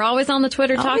 They're always on the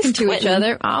Twitter talking to each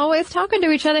other, always talking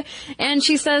to each other. And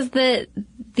she says that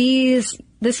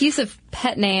this use of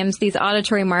pet names, these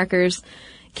auditory markers,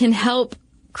 can help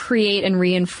create and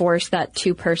reinforce that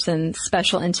two-person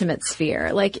special intimate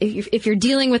sphere. Like if you're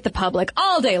dealing with the public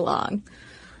all day long,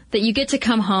 that you get to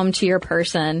come home to your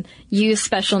person, use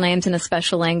special names in a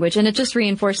special language, and it just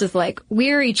reinforces, like,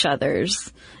 we're each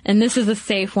other's, and this is a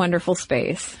safe, wonderful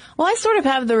space. Well, I sort of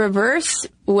have the reverse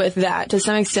with that to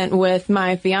some extent with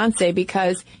my fiance,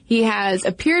 because he has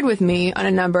appeared with me on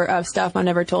a number of Stuff I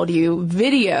Never Told You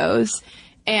videos,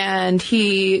 and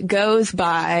he goes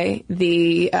by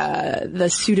the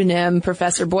pseudonym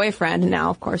Professor Boyfriend,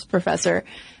 now, of course, Professor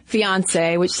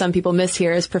Fiance, which some people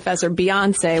mishear as Professor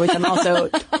Beyonce, which I'm also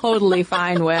totally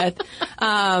fine with.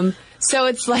 So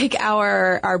it's like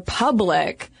our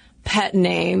public pet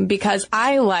name, because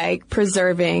I like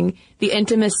preserving the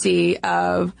intimacy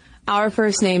of our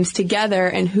first names together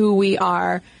and who we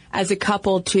are as a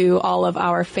couple to all of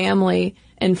our family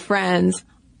and friends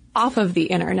off of the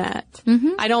internet.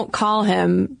 Mm-hmm. I don't call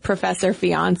him Professor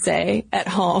Fiance at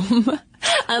home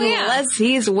unless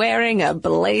he's wearing a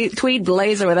tweed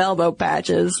blazer with elbow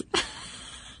patches.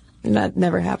 That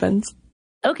never happens.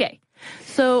 Okay.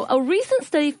 So a recent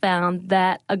study found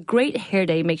that a great hair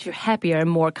day makes you happier and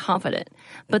more confident.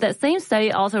 But that same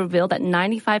study also revealed that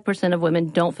 95% of women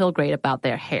don't feel great about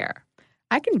their hair.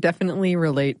 I can definitely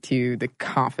relate to the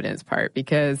confidence part,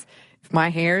 because if my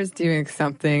hair is doing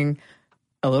something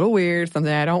a little weird,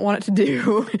 something I don't want it to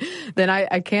do, then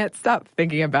I can't stop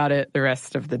thinking about it the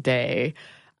rest of the day.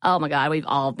 Oh my God, we've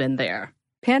all been there.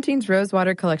 Pantene's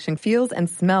Rosewater collection feels and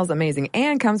smells amazing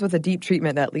and comes with a deep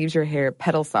treatment that leaves your hair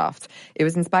petal soft. It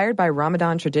was inspired by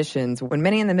Ramadan traditions when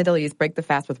many in the Middle East break the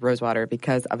fast with rosewater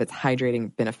because of its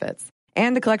hydrating benefits.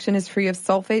 And the collection is free of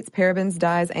sulfates, parabens,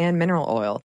 dyes, and mineral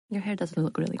oil. Your hair does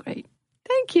look really great.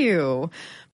 Thank you.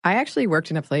 I actually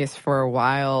worked in a place for a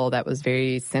while that was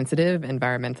very sensitive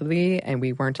environmentally, and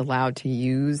we weren't allowed to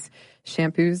use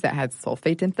shampoos that had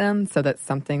sulfate in them, so that's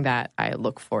something that I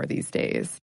look for these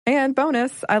days. And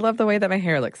bonus, I love the way that my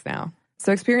hair looks now.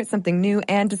 So experience something new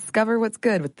and discover what's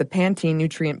good with the Pantene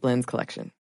Nutrient Blends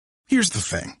collection. Here's the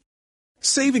thing.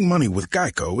 Saving money with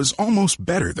Geico is almost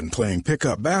better than playing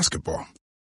pickup basketball.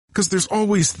 Because there's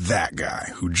always that guy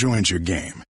who joins your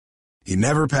game. He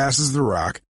never passes the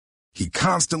rock, he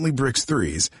constantly bricks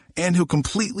threes, and he'll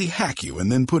completely hack you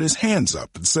and then put his hands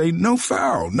up and say, "No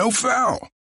foul, no foul."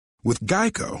 With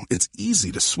Geico, it's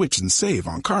easy to switch and save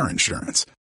on car insurance.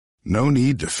 No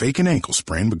need to fake an ankle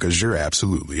sprain because you're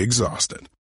absolutely exhausted.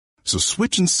 So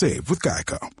switch and save with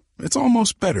Geico. It's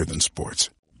almost better than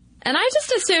sports. And I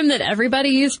just assumed that everybody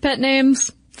used pet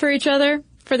names for each other,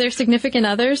 for their significant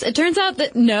others. It turns out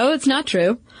that no, it's not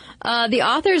true. The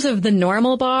authors of The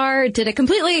Normal Bar did a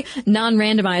completely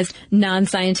non-randomized,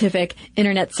 non-scientific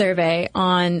internet survey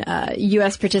on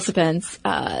U.S. participants,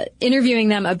 interviewing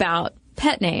them about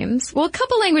pet names. Well, a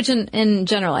couple language in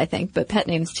general, I think, but pet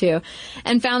names too.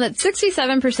 And found that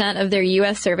 67% of their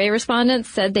U.S. survey respondents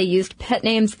said they used pet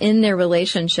names in their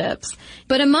relationships.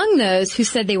 But among those who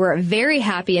said they were very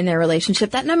happy in their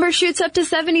relationship, that number shoots up to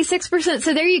 76%.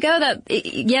 So there you go.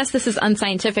 Yes, this is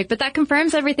unscientific, but that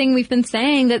confirms everything we've been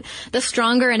saying, that the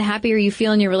stronger and happier you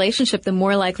feel in your relationship, the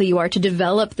more likely you are to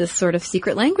develop this sort of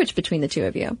secret language between the two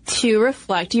of you. To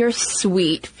reflect your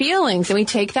sweet feelings. And we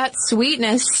take that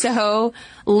sweetness so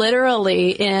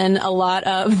literally in a lot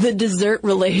of the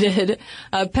dessert-related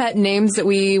pet names that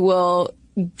we will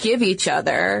give each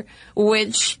other,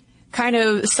 which kind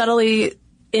of subtly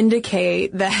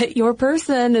indicate that your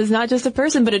person is not just a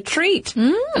person, but a treat,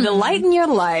 a delight in your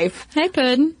life. Hey,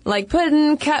 puddin'. Like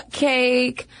pudding,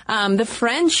 cupcake. The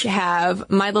French have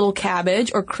my little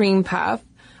cabbage or cream puff.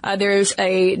 There's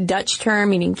a Dutch term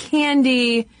meaning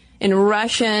candy. In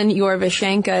Russian, your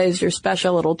Vishenka is your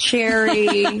special little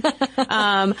cherry.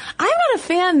 I'm not a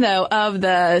fan, though, of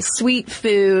the sweet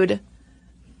food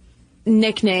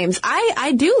nicknames.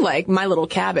 I do like my little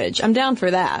cabbage. I'm down for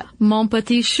that. Mon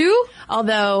petit chou?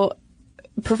 Although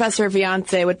Professor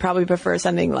Fiance would probably prefer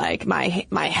something like my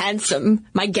handsome,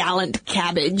 my gallant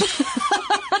cabbage.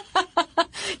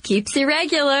 Keeps you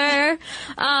regular. No,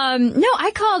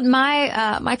 I called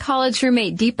my college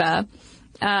roommate Deepa.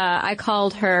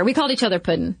 We called each other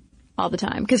Puddin' all the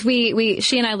time. Cause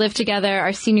she and I lived together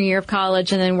our senior year of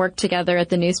college and then worked together at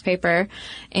the newspaper.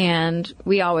 And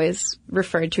we always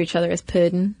referred to each other as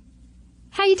Puddin'.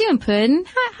 How you doing, Puddin'?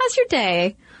 How's your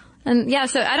day? And yeah,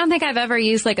 so I don't think I've ever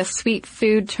used like a sweet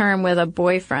food term with a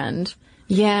boyfriend.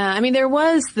 Yeah, I mean, there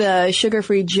was the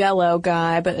sugar-free Jell-O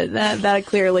guy, but that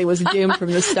clearly was doomed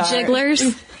from the start. Jigglers?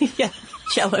 Yeah,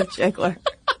 Jell-O jiggler.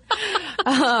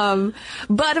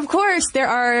 But of course, there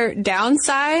are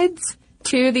downsides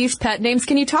to these pet names.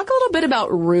 Can you talk a little bit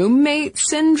about roommate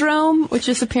syndrome, which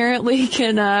this apparently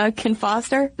can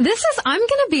foster? I'm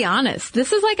gonna be honest,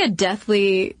 this is like a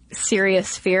deathly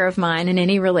serious fear of mine in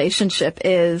any relationship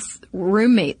is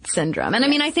roommate syndrome. And I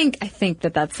mean, I think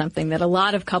that that's something that a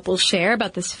lot of couples share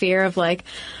about this fear of like,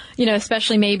 you know,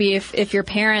 especially maybe if your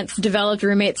parents developed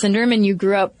roommate syndrome and you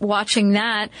grew up watching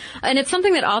that. And it's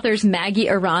something that authors Maggie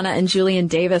Arana and Julian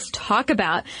Davis talk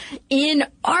about in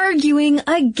arguing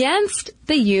against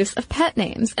the use of pet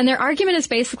names. And their argument is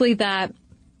basically that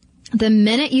the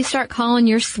minute you start calling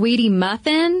your sweetie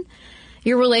Muffin,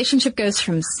 your relationship goes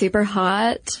from super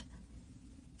hot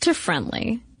to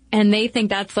friendly. And they think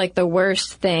that's like the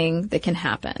worst thing that can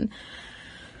happen.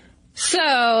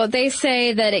 So they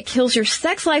say that it kills your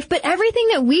sex life, but everything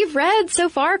that we've read so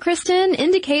far, Kristen,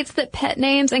 indicates that pet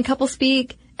names and couple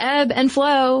speak ebb and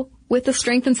flow with the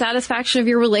strength and satisfaction of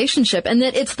your relationship, and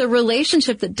that it's the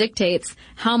relationship that dictates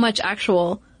how much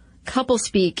actual couple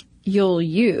speak you'll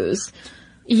use.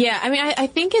 Yeah, I mean, I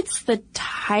think it's the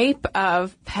type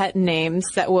of pet names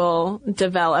that will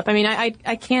develop. I mean,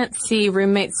 I can't see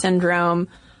roommate syndrome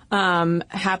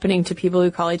happening to people who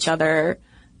call each other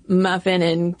muffin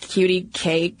and cutie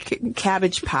cake,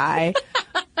 cabbage pie.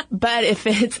 But if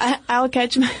it's, I'll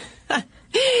catch my,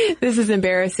 this is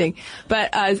embarrassing,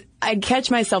 but I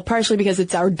catch myself partially because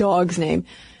it's our dog's name.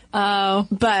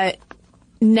 But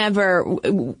never,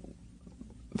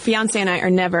 fiance and I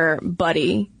are never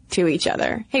buddy to each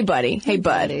other. Hey buddy. Hey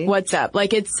bud. Buddy. What's up?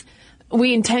 Like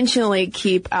we intentionally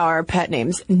keep our pet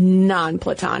names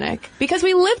non-platonic because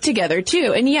we live together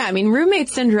too. And yeah, I mean, roommate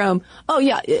syndrome, oh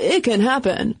yeah, it can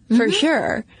happen for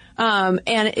sure. And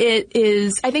it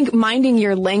is, I think minding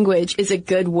your language is a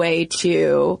good way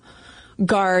to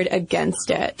guard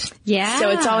against it. Yeah.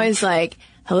 So it's always like,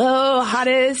 hello,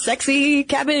 hottest, sexy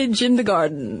cabbage in the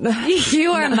garden.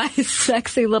 You are my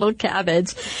sexy little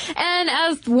cabbage. And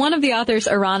as one of the authors,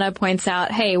 Arana, points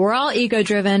out, hey, we're all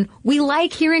ego-driven. We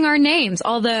like hearing our names,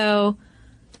 although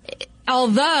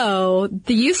the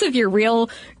use of your real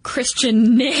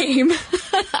Christian name,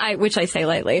 which I say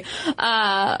lightly,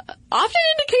 often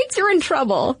indicates you're in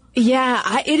trouble.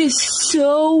 Yeah, it is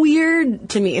so weird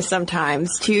to me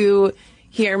sometimes to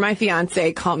hear my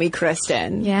fiance call me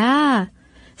Kristen. Yeah.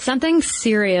 Something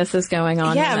serious is going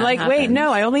on. Yeah, I'm like, happens. wait,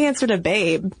 no, I only answered a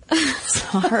babe.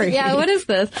 Sorry. Yeah, what is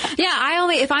this?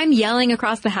 Yeah, if I'm yelling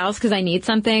across the house because I need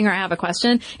something or I have a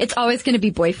question, it's always going to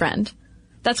be boyfriend.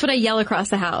 That's what I yell across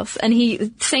the house. And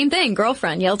same thing,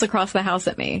 girlfriend yells across the house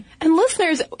at me. And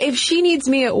listeners, if she needs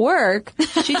me at work,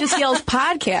 she just yells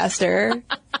podcaster.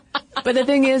 But the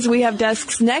thing is, we have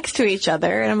desks next to each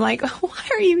other, and I'm like, why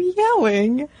are you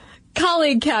yelling?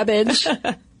 Colleague cabbage.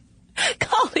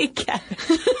 Colleague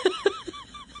cabbage.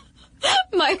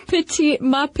 my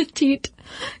petite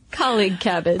colleague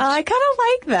cabbage. I kind of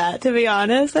like that, to be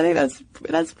honest. I think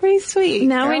that's pretty sweet.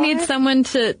 Now we need someone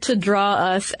to draw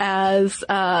us as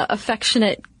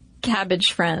affectionate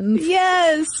cabbage friends.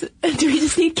 Yes. Do we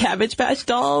just need Cabbage Patch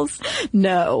dolls?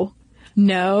 No.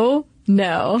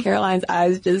 Caroline's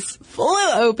eyes just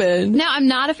flew open. No, I'm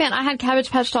not a fan. I had Cabbage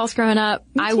Patch dolls growing up.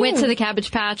 I went to the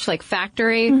Cabbage Patch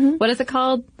factory. Mm-hmm. What is it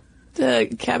called?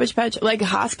 The Cabbage Patch, like a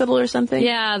hospital or something?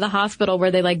 Yeah, the hospital where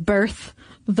they birth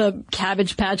the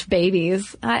Cabbage Patch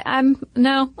babies. I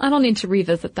don't need to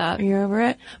revisit that. You're over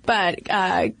it? But,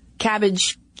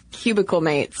 cabbage cubicle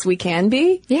mates, we can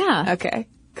be? Yeah. Okay.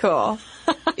 Cool.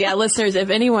 Yeah, listeners, if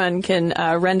anyone can,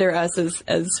 render us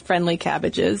as friendly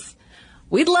cabbages,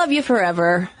 we'd love you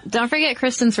forever. Don't forget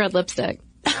Kristen's red lipstick.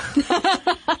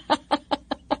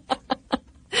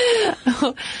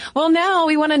 Well, now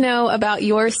we want to know about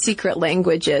your secret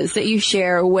languages that you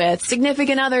share with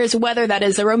significant others, whether that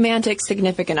is a romantic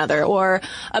significant other or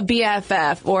a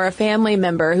BFF or a family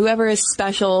member, whoever is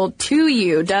special to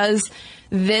you. Does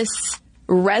this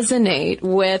resonate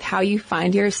with how you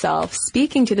find yourself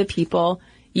speaking to the people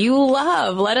you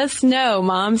love? Let us know.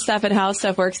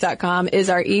 momstuff@howstuffworks.com is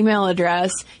our email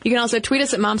address. You can also tweet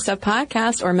us at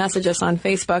momstuffpodcast or message us on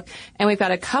Facebook. And we've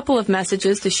got a couple of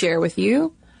messages to share with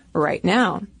you right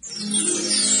now.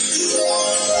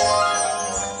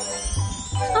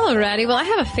 Alrighty, well, I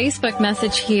have a Facebook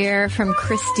message here from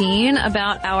Christine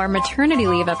about our maternity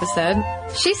leave episode.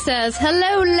 She says,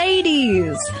 "Hello,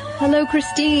 ladies." Hello,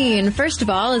 Christine. First of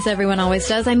all, as everyone always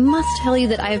does, I must tell you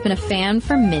that I have been a fan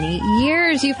for many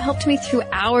years. You've helped me through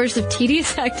hours of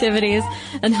tedious activities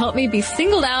and helped me be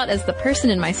singled out as the person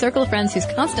in my circle of friends who's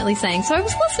constantly saying, "So I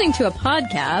was listening to a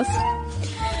podcast."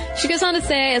 She goes on to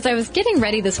say, "As I was getting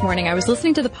ready this morning, I was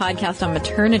listening to the podcast on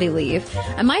maternity leave.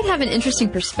 I might have an interesting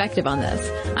perspective on this.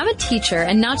 I'm a teacher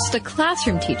and not just a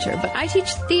classroom teacher, but I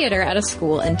teach theater at a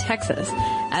school in Texas.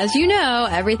 As you know,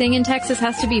 everything in Texas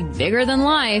has to be bigger than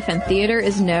life, and theater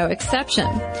is no exception.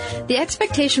 The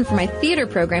expectation for my theater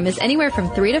program is anywhere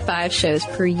from 3 to 5 shows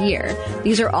per year.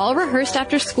 These are all rehearsed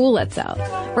after school lets out.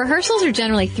 Rehearsals are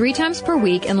generally 3 times per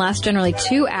week and last generally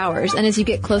 2 hours, and as you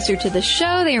get closer to the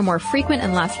show, they are more frequent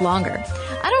and last longer.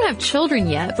 I don't have children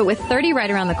yet, but with 30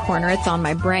 right around the corner, it's on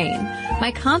my brain.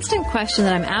 My constant question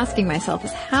that I'm asking myself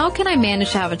is, how can I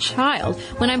manage to have a child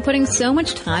when I'm putting so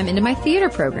much time into my theater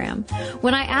program?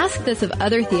 When I ask this of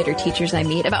other theater teachers I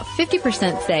meet, about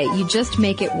 50% say you just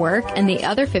make it work, and the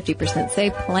other 50%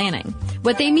 say planning.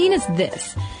 What they mean is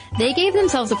this. They gave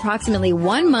themselves approximately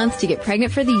 1 month to get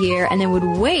pregnant for the year and then would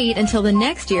wait until the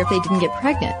next year if they didn't get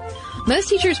pregnant. Most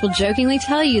teachers will jokingly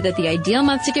tell you that the ideal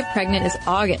month to get pregnant is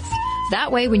August.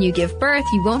 That way, when you give birth,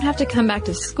 you won't have to come back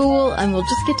to school and will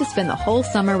just get to spend the whole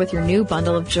summer with your new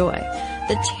bundle of joy.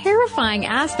 The terrifying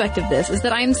aspect of this is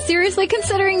that I am seriously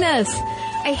considering this.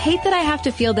 I hate that I have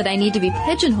to feel that I need to be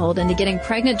pigeonholed into getting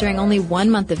pregnant during only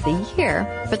 1 month of the year,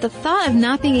 but the thought of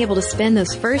not being able to spend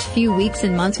those first few weeks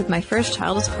and months with my first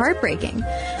child is heartbreaking.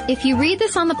 If you read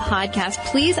this on the podcast,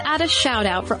 please add a shout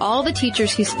out for all the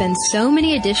teachers who spend so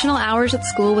many additional hours at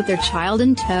school with their child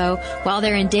in tow while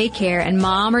they're in daycare and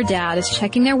mom or dad is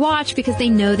checking their watch because they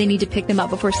know they need to pick them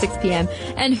up before 6 p.m.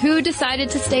 and who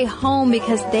decided to stay home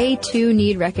because they too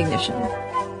need recognition.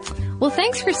 Well,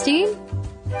 thanks, Christine.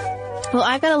 Well,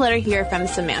 I've got a letter here from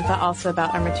Samantha also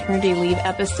about our maternity leave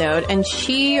episode, and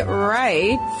she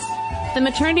writes, "The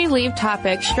maternity leave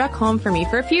topic struck home for me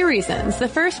for a few reasons. The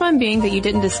first one being that you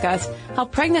didn't discuss how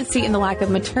pregnancy and the lack of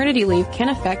maternity leave can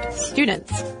affect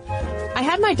students. I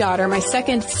had my daughter my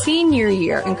second senior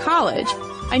year in college.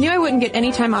 I knew I wouldn't get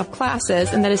any time off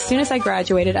classes and that as soon as I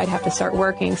graduated, I'd have to start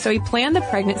working, so we planned the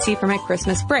pregnancy for my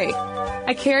Christmas break.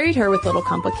 I carried her with little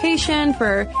complication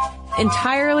for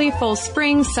entirely full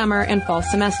spring, summer, and fall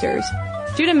semesters.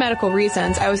 Due to medical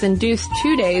reasons, I was induced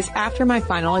 2 days after my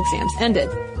final exams ended.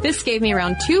 This gave me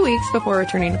around 2 weeks before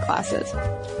returning to classes.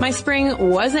 My spring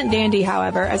wasn't dandy,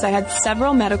 however, as I had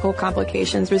several medical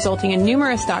complications resulting in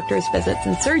numerous doctor's visits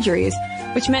and surgeries,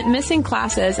 which meant missing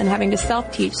classes and having to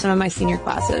self-teach some of my senior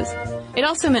classes. It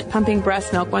also meant pumping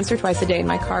breast milk once or twice a day in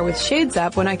my car with shades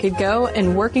up when I could go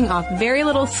and working off very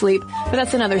little sleep, but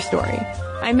that's another story.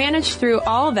 I managed through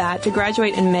all that to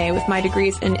graduate in May with my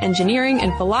degrees in engineering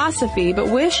and philosophy, but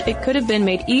wish it could have been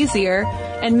made easier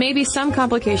and maybe some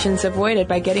complications avoided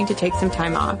by getting to take some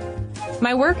time off.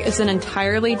 My work is an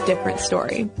entirely different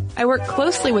story. I work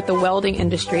closely with the welding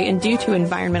industry and due to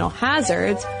environmental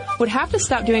hazards, would have to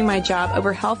stop doing my job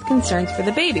over health concerns for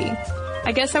the baby.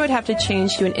 I guess I would have to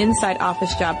change to an inside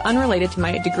office job unrelated to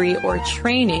my degree or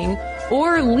training,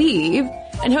 or leave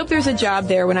and hope there's a job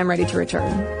there when I'm ready to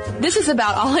return. This is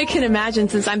about all I can imagine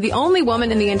since I'm the only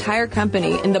woman in the entire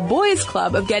company in the boys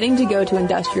club of getting to go to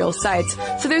industrial sites.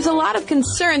 So there's a lot of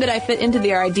concern that I fit into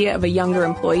the idea of a younger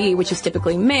employee, which is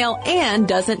typically male and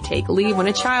doesn't take leave when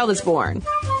a child is born.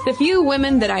 The few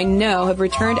women that I know have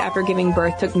returned after giving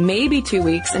birth took maybe 2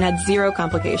 weeks and had zero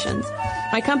complications.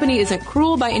 My company isn't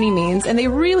cruel by any means, and they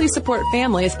really support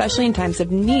family, especially in times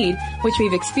of need, which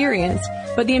we've experienced,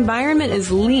 but the environment is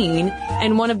lean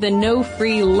and one of the no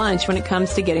free lunch when it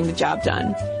comes to getting the job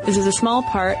done. This is a small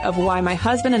part of why my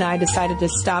husband and I decided to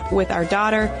stop with our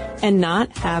daughter and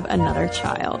not have another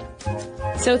child.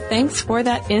 So thanks for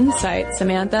that insight,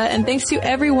 Samantha. And thanks to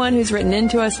everyone who's written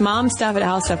into us.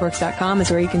 momstuff@howstuffworks.com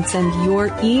is where you can send your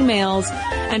emails.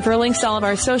 And for links to all of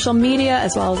our social media,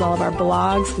 as well as all of our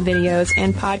blogs, videos,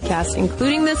 and podcasts,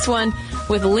 including this one,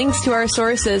 with links to our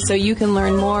sources so you can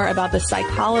learn more about the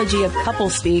psychology of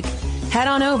couplespeak, head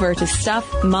on over to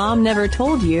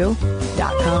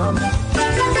stuffmomnevertoldyou.com.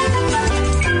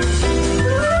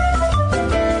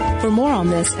 For more on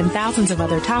this and thousands of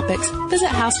other topics, visit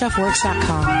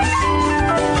howstuffworks.com.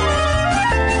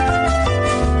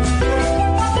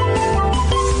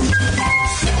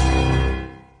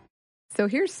 So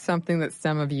here's something that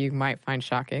some of you might find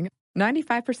shocking.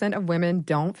 95% of women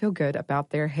don't feel good about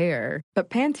their hair,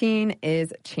 but Pantene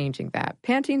is changing that.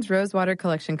 Pantene's Rosewater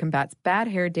collection combats bad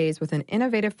hair days with an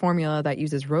innovative formula that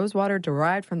uses rosewater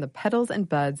derived from the petals and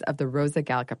buds of the Rosa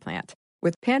gallica plant.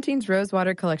 With Pantene's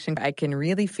Rosewater collection, I can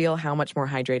really feel how much more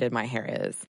hydrated my hair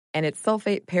is. And it's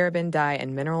sulfate, paraben, dye,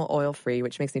 and mineral oil free,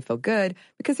 which makes me feel good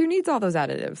because who needs all those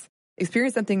additives?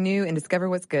 Experience something new and discover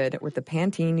what's good with the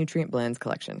Pantene Nutrient Blends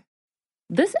collection.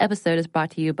 This episode is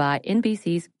brought to you by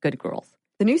NBC's Good Girls.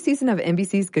 The new season of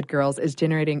NBC's Good Girls is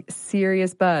generating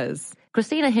serious buzz.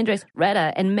 Christina Hendricks,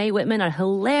 Retta, and Mae Whitman are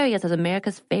hilarious as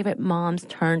America's favorite moms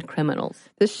turned criminals.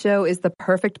 This show is the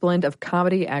perfect blend of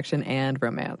comedy, action, and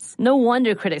romance. No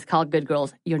wonder critics call Good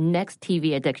Girls your next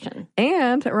TV addiction.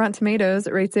 And Rotten Tomatoes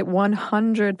rates it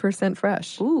 100%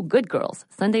 fresh. Ooh, Good Girls,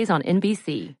 Sundays on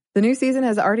NBC. The new season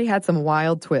has already had some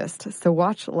wild twists, so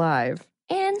watch live.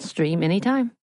 And stream anytime.